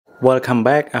Welcome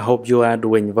back, I hope you are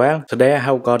doing well. Today I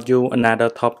have got you another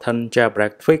top 10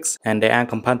 jailbreak tweaks and they are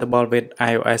compatible with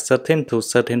iOS 13 to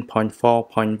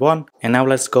 13.4.1. And now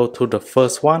let's go to the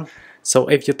first one. So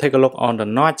if you take a look on the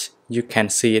notch, you can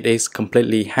see it is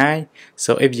completely high.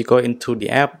 So if you go into the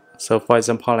app, so for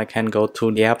example I can go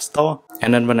to the App Store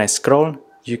and then when I scroll,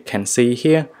 you can see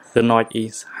here the notch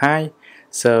is high.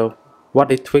 So what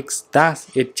the tweaks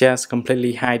does, it just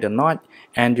completely hide the notch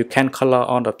and you can color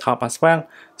on the top as well.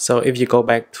 So if you go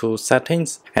back to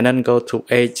settings and then go to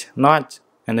EggNotch,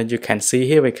 and then you can see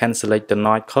here we can select the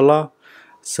notch color.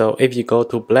 So if you go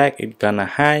to black, it's gonna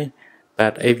hide,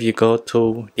 but if you go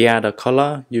to the other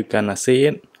color, you're gonna see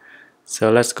it.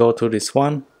 So let's go to this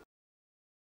one.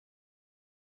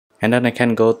 And then I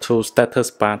can go to status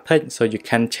bar text, so you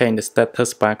can change the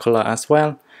status bar color as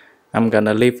well. I'm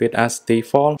gonna leave it as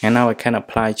default and now I can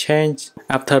apply change.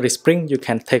 After the spring, you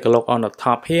can take a look on the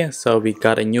top here. So we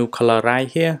got a new color right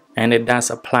here and it does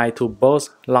apply to both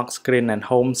lock screen and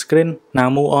home screen. Now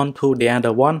move on to the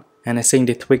other one and I think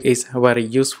the tweak is very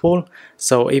useful.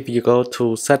 So if you go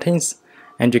to settings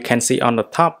and you can see on the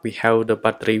top we have the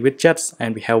battery widgets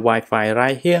and we have Wi-Fi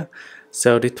right here.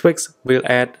 So the tweaks will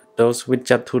add those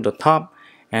widgets to the top,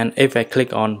 and if I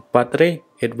click on battery,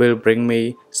 it will bring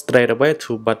me straight away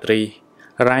to battery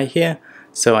right here.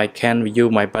 So I can view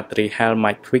my battery health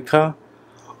much quicker.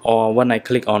 Or when I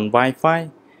click on Wi-Fi,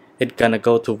 it's gonna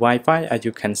go to Wi-Fi. As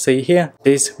you can see here,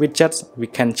 these widgets we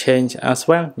can change as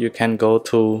well. You can go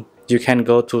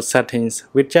to settings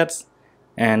widgets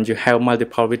and you have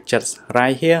multiple widgets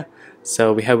right here.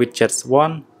 So we have widgets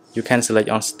 1, you can select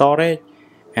on storage,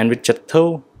 and widget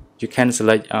 2, you can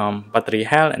select battery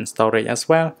health and storage as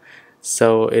well.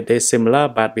 So it is similar,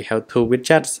 but we have 2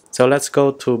 widgets. So let's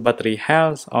go to battery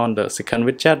health on the second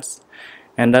widget,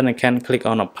 and then I can click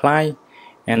on apply,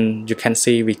 and you can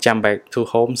see we jump back to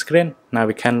home screen. Now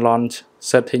we can launch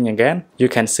setting again. You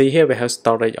can see here we have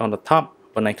storage on the top.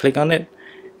 When I click on it,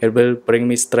 it will bring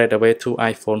me straight away to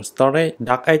iPhone storage.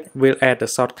 Dockx will add the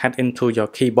shortcut into your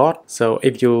keyboard. So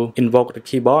if you invoke the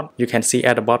keyboard, you can see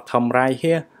at the bottom right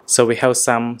here. So we have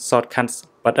some shortcuts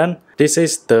button. This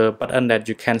is the button that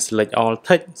you can select all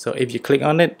text. So if you click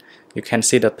on it, you can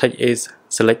see the text is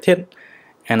selected,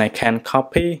 and I can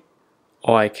copy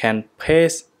or I can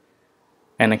paste,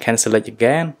 and I can select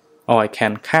again, or I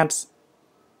can cut,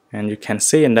 and you can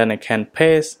see, and then I can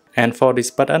paste. And for this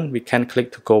button, we can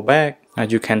click to go back,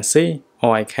 as you can see,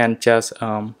 or I can just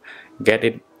get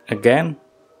it again.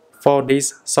 For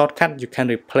this shortcut, you can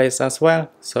replace as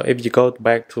well. So if you go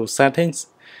back to settings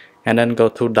and then go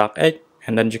to Dockx,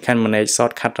 and then you can manage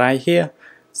shortcut right here.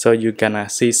 So you're gonna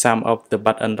see some of the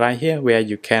button right here where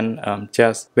you can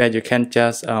just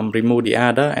remove the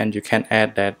other and you can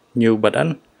add that new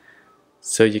button.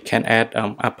 So you can add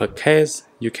uppercase,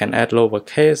 you can add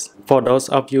lowercase. For those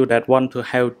of you that want to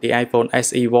have the iPhone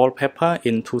SE wallpaper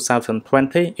in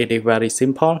 2020, it is very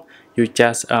simple. You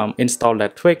just install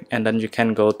that tweak and then you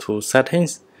can go to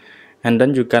settings, and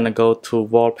then you're gonna go to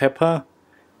wallpaper,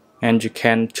 and you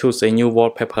can choose a new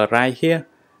wallpaper right here.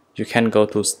 You can go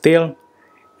to still,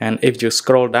 and if you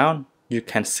scroll down, you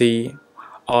can see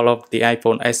all of the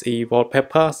iPhone SE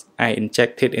wallpapers I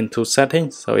injected into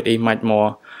settings, so it is much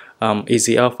more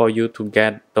easier for you to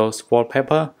get those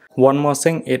wallpaper. One more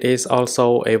thing, it is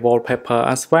also a wallpaper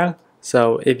as well.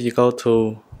 So if you go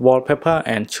to wallpaper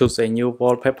and choose a new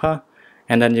wallpaper,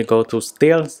 and then you go to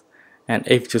stills, and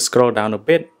if you scroll down a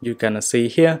bit, you're gonna see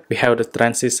here we have the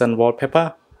transition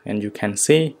wallpaper, and you can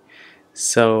see.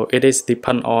 So it is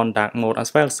depend on dark mode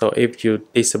as well. So if you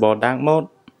disable dark mode,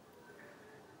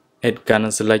 it's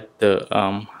gonna select the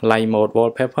light mode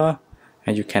wallpaper,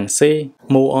 and you can see.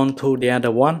 Move on to the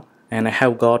other one, and I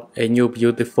have got a new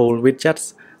beautiful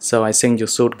widgets, so I think you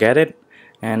should get it.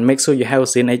 And make sure you have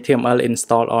HTML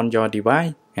installed on your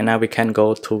device. And now we can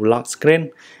go to lock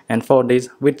screen, and for these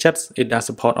widgets it does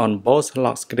support on both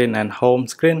lock screen and home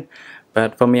screen,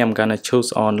 but for me I'm gonna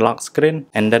choose on lock screen.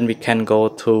 And then we can go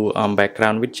to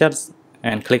background widgets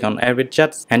and click on add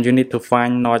widgets, and you need to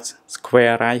find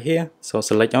NotchSquare right here, so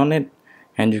select on it,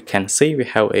 and you can see we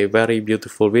have a very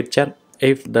beautiful widget.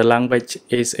 If the language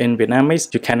is in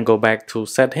Vietnamese, you can go back to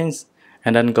settings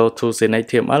and then go to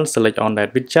HTML, select on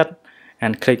that widget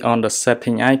and click on the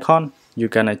setting icon. You're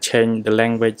gonna change the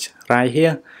language right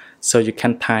here, so you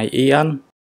can type EN,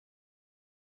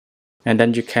 and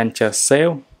then you can just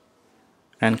save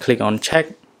and click on check,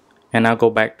 and now go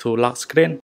back to lock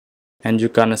screen, and you're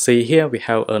gonna see here we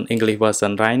have an English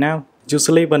version right now.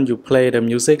 Usually when you play the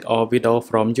music or video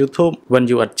from YouTube, when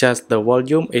you adjust the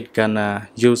volume, it's gonna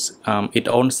use its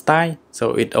own style,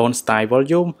 so its own style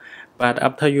volume. but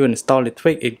after you install the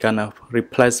tweak, it's gonna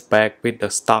replace back with the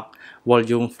stock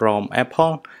volume from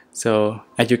Apple. So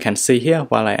as you can see here,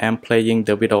 while I am playing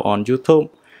the video on YouTube,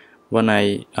 when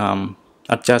I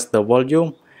adjust the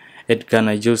volume, it's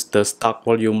gonna use the stock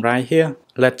volume right here.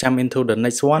 Let's jump into the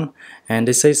next one, and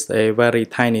this is a very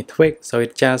tiny tweak. So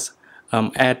it just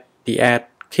add the add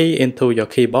key into your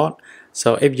keyboard.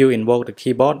 So if you invoke the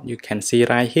keyboard, you can see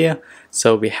right here.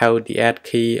 So we have the add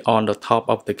key on the top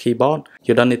of the keyboard.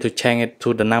 You don't need to change it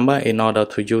to the number in order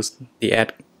to use the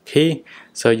add key.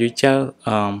 So you just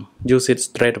use it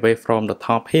straight away from the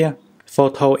top here.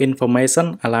 Photo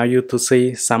information allow you to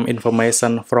see some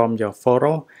information from your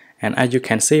photo. And as you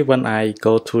can see, when I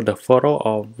go to the photo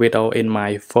or video in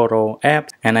my photo app,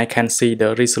 and I can see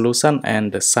the resolution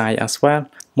and the size as well.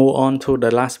 Move on to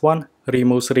the last one.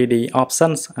 Remove 3D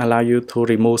options allow you to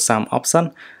remove some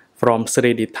options from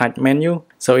 3D touch menu.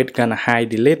 So it's gonna hide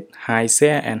delete, hide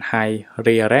share, and hide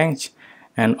rearrange.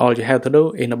 And all you have to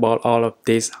do is enable all of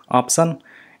these options.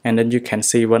 And then you can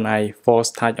see when I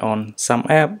force touch on some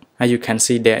app, as you can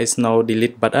see there is no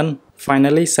delete button.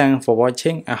 Finally, thanks for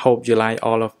watching. I hope you like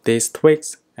all of these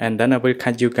tweaks, and then I will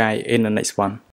catch you guys in the next one.